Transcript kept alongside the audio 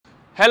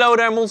Hello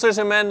there monsters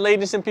and men,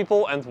 ladies and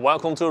people, and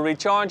welcome to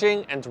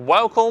Recharging and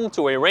welcome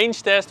to a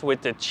range test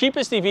with the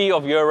cheapest EV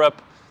of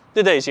Europe,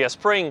 the Dacia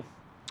Spring.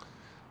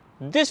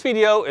 This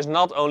video is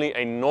not only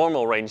a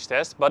normal range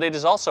test, but it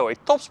is also a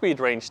top speed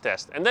range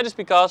test, and that is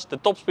because the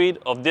top speed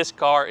of this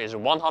car is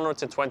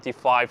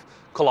 125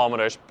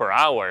 kilometers per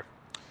hour.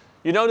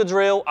 You know the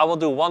drill, I will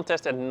do one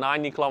test at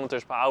 90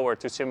 kilometers per hour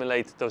to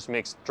simulate those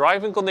mixed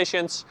driving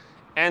conditions,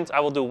 and I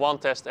will do one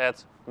test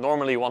at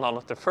normally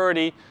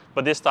 130,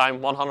 but this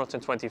time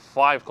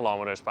 125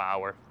 kilometers per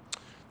hour.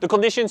 The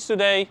conditions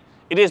today,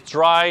 it is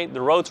dry, the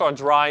roads are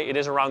dry, it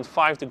is around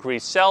 5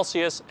 degrees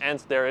Celsius and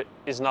there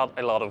is not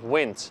a lot of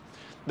wind.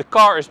 The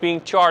car is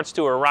being charged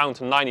to around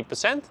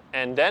 90%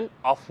 and then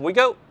off we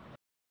go.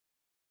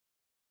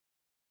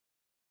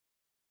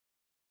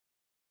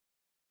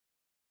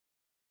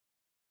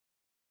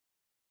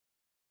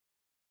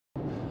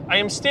 I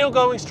am still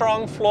going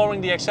strong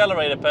flooring the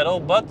accelerator pedal,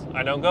 but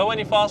I don't go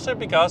any faster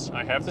because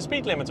I have the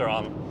speed limiter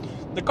on.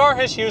 The car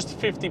has used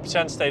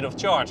 50% state of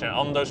charge, and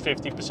on those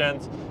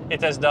 50%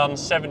 it has done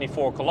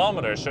 74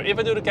 kilometers. So if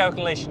I do the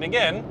calculation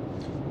again,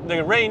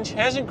 the range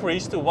has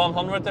increased to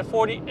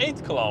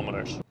 148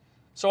 kilometers.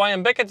 So I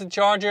am back at the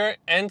charger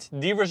and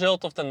the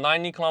result of the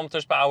 90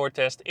 kilometers per hour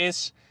test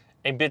is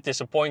a bit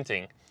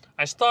disappointing.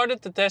 I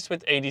started the test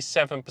with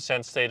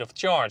 87% state of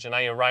charge and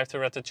I arrived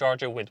here at the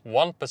charger with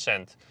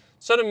 1%.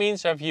 So that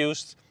means I've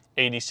used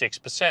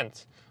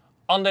 86%.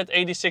 On that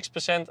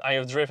 86% I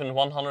have driven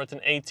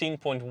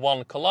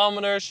 118.1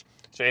 kilometers.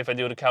 So if I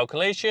do the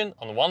calculation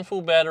on one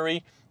full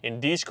battery in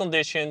these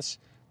conditions,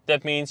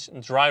 that means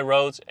dry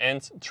roads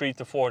and 3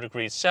 to 4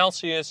 degrees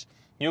Celsius,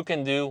 you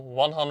can do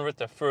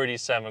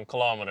 137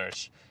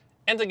 kilometers.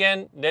 And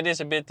again, that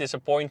is a bit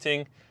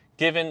disappointing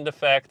given the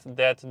fact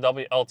that the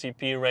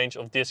WLTP range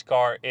of this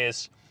car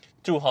is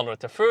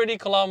 230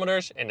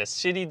 kilometers and the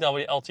city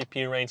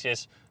WLTP range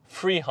is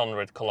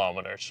 300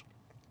 kilometers.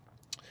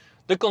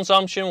 The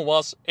consumption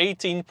was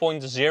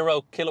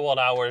 18.0 kilowatt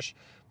hours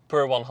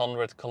per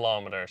 100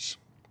 kilometers.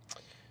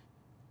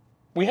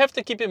 We have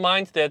to keep in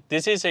mind that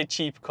this is a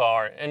cheap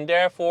car and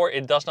therefore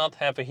it does not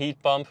have a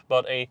heat pump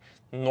but a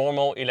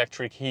normal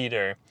electric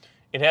heater.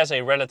 It has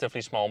a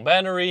relatively small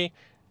battery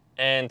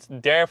and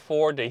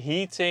therefore the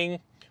heating,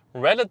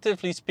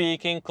 relatively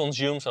speaking,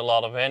 consumes a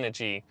lot of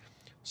energy.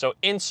 So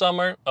in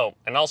summer, oh,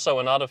 and also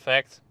another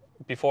fact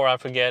before I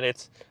forget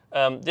it,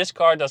 this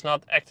car does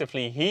not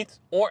actively heat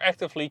or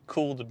actively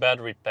cool the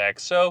battery pack.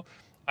 So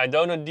I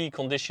don't know the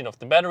condition of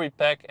the battery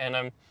pack and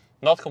I'm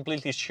not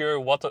completely sure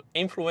what the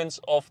influence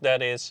of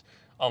that is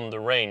on the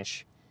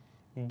range.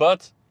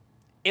 But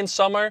in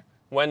summer,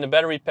 when the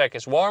battery pack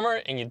is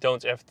warmer and you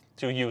don't have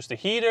to use the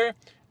heater,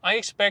 I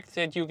expect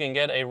that you can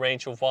get a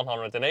range of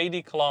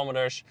 180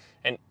 kilometers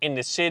and in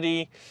the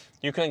city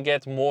you can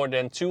get more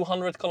than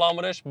 200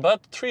 kilometers,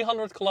 but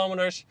 300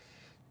 kilometers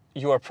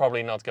you are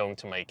probably not going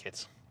to make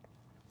it.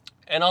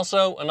 And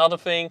also another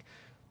thing,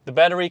 the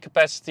battery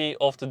capacity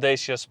of the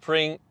Dacia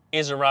Spring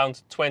is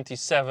around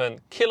 27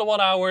 kilowatt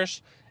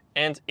hours.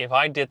 And if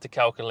I did the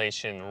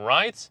calculation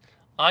right,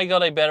 I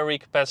got a battery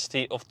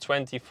capacity of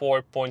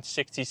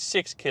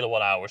 24.66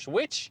 kilowatt hours,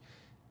 which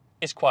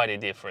is quite a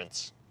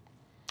difference.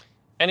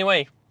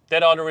 Anyway,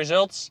 that are the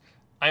results.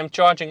 I am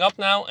charging up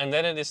now and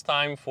then it is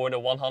time for the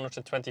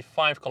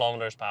 125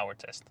 kilometers per hour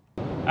test.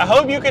 I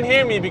hope you can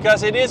hear me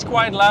because it is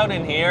quite loud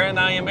in here and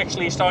I am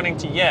actually starting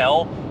to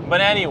yell.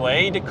 But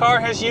anyway, the car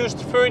has used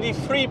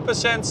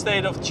 33%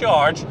 state of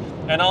charge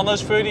and on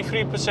those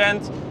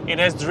 33% it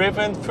has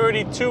driven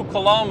 32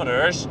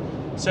 kilometers.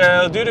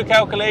 So do the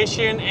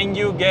calculation and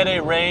you get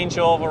a range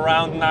of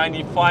around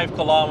 95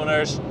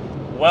 kilometers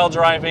while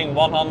driving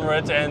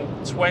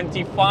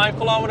 125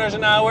 kilometers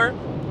an hour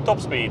top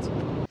speed.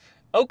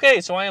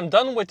 Okay, so I am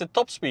done with the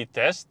top speed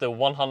test, the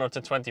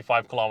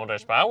 125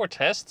 kilometers per hour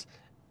test.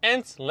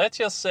 And let's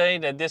just say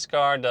that this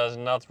car does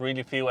not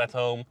really feel at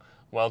home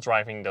while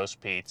driving those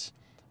speeds.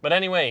 But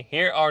anyway,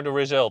 here are the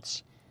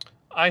results.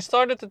 I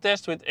started the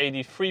test with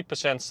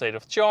 83% state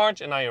of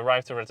charge and I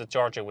arrived here at the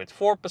charger with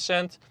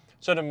 4%.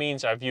 So that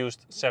means I've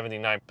used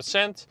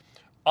 79%.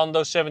 On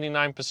those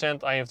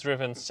 79% I have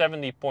driven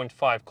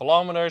 70.5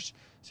 kilometers.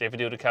 So if you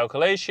do the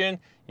calculation,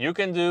 you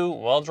can do,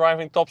 while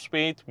driving top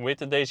speed with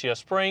the Dacia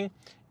Spring,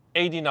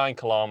 89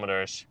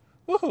 kilometers.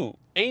 Woohoo!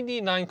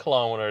 89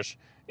 kilometers.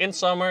 In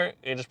summer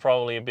it is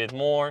probably a bit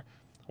more,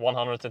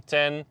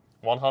 110,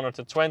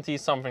 120,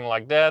 something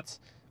like that.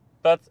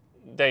 But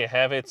there you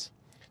have it.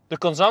 The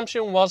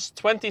consumption was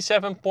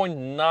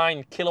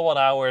 27.9 kilowatt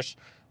hours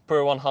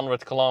per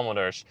 100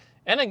 kilometers.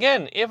 And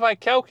again, if I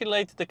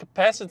calculate the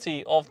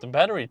capacity of the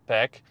battery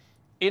pack,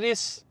 it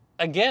is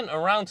again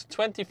around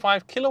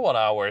 25 kilowatt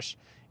hours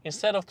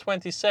instead of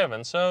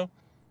 27. So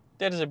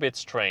that is a bit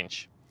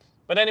strange.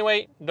 But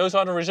anyway, those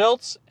are the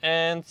results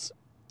and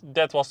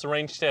that was the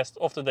range test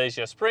of the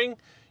Dacia Spring.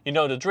 You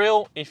know the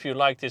drill. If you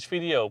like this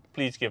video,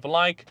 please give a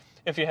like.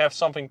 If you have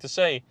something to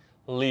say,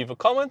 leave a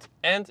comment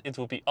and it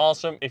would be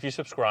awesome if you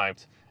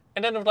subscribed.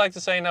 And then I would like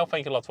to say now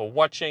thank you a lot for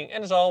watching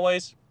and as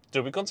always,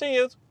 to be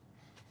continued.